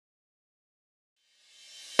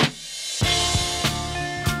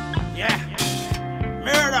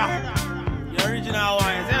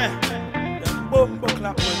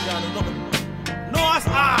black boy can't do nothing. No as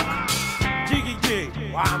ark. Jiggy J.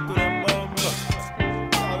 Warm to them bums.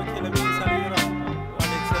 Now we kill them easily, you know. What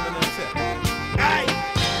they tell them say. Hey,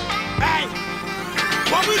 hey.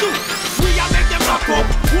 What we do? We a make them lock up.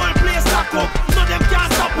 Whole place lock up. None them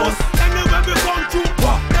can't stop us. Anywhere we come to.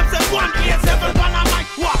 Them say 187 on a mic.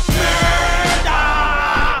 What? Murda.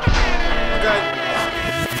 Okay.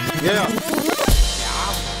 Yeah.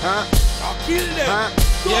 Huh? I'll kill them.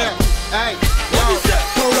 Yeah. Hey. What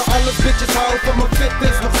Told alles bitches hou van mijn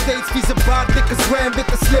fitness. Nog steeds vieze baard, dikke zwem,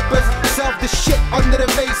 witte slippers. Zelfde shit onder de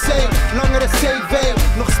wc, langere cv.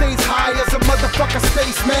 Nog steeds high als een motherfucker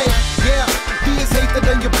spaceman. Yeah, die is heter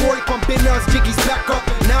dan je boy. Kwam binnen als Jiggy's back up.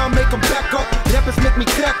 Now I make him back up. Rappers met me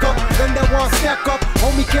crack up, when they want stack up.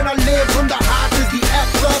 Homie can I live zonder haat is die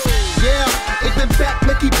act up. Yeah, ik ben back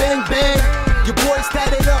met die bang bang. Je boy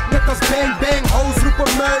staat it up net als bang bang. Hoes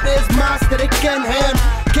roepen Murda is master, ik ken hem.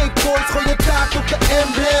 Cake boys, gooi je taart op de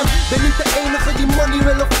emblem. Ben niet de enige die money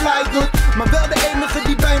willen fly doet, maar wel de enige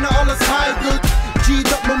die bijna alles high doet. G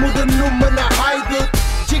dat mijn moeder noemt me naar high doet.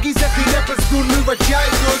 Jiggy zegt die rappers doen nu wat jij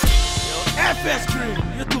doet. Yo, FS Green,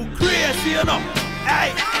 you too crazy, you know.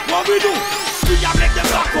 Hey, what we do? We a make them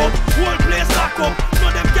lock up, whole place lock up. No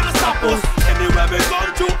them can't stop us, anywhere we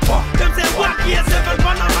come to. Them say 187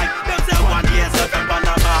 on a mic, them say 187 on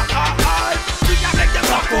a mic. We a make them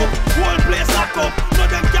lock up, whole place lock up. No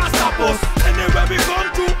them can't stop us, anywhere we come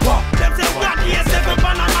to. Them say 187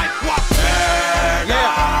 on a mic. Yeah,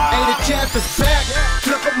 hey the champ is back.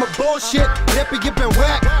 Terug op mijn bullshit, rappen je bent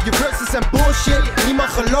wack. Je verses zijn bullshit, niemand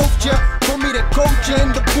gelooft je. Kom hier en coachen,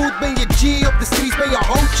 in de boot ben je G, op de streets ben je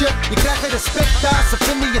hootje. Je krijgt geen respect daar, ze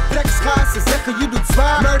vinden je tracks gaas. Ze zeggen je doet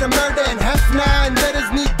zwaar, Murda en hefna en dat is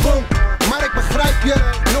niet boom. Maar ik begrijp je,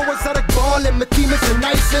 know eens dat ik ball en mijn team is de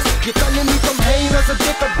nicest. Je kan er niet omheen als een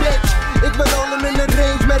dikke bitch. Ik wil rollen in de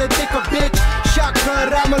range met een dikke bitch. Shotgun,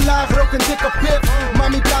 ramen laag, rook een dikke pip.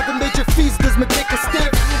 Mami praat een beetje vies, dus mijn dikke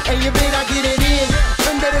stip. En je weet I get it in,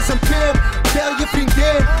 under is een pimp. Bel je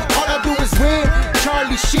vriendin, all I do is win.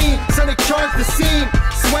 Charlie Sheen, son ik charge the scene.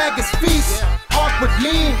 Swag is vies, awkward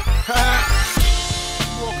lean.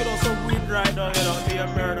 Smoking on some weed right now, you know. Be a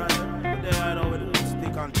murder, there I know with a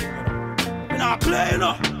stick on thing, you know. We not play, you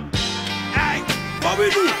know. Hey, what we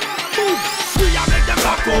do? Boom. We a make them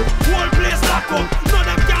lock up, whole place lock up. None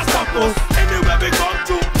them can't stop us, anywhere we come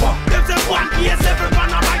to. Them say 187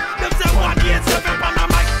 on a mic, them say 187 on a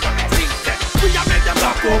mic. We a make them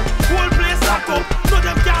lock up, whole place lock up. None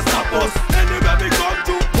them can't stop us, anywhere we come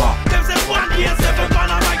to. Them say 187 on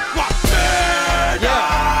a mic. Yeah,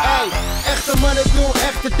 hey, echte mannen doen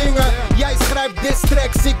echte dingen. Jij schrijft diss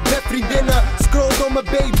tracks, ik ben vriendinnen. Scroll door mijn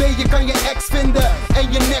BB, je kan je ex vinden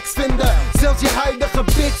en je next vinden. Zelfs je huidige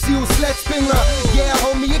bitch, zie hoe slecht spingen. Yeah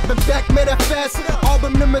homie, ik ben back met een fest.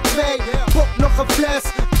 Album nummer 2, pop nog een fles.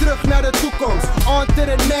 Terug naar de toekomst, on to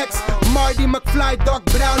the next. Marty McFly, Doc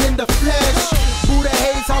Brown in de flash. Boeren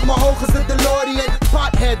Hayes houdt me hoog als de DeLorean.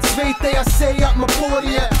 Pothead, zweet THC uit mijn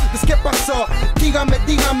poriën. Dus que paso,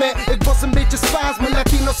 dígame. Ik was een beetje Spaans, mijn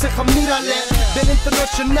Latino zeggen mirale. Ben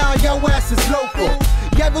internationaal, jouw ass is local.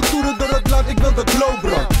 Jij wilt toeren door het land, ik wil de globe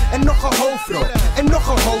run. En nog een hoofdrol, en nog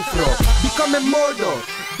een hoofdrol. Die kan met Murda,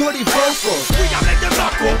 door die vocals. We a make them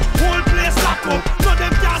lock up, whole place lock up. No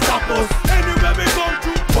them can't stop us, anywhere we come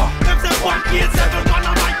to. Them say 187 on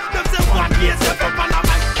a mic, them say 187 on a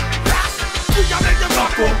mic. We a make them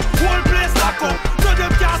lock up.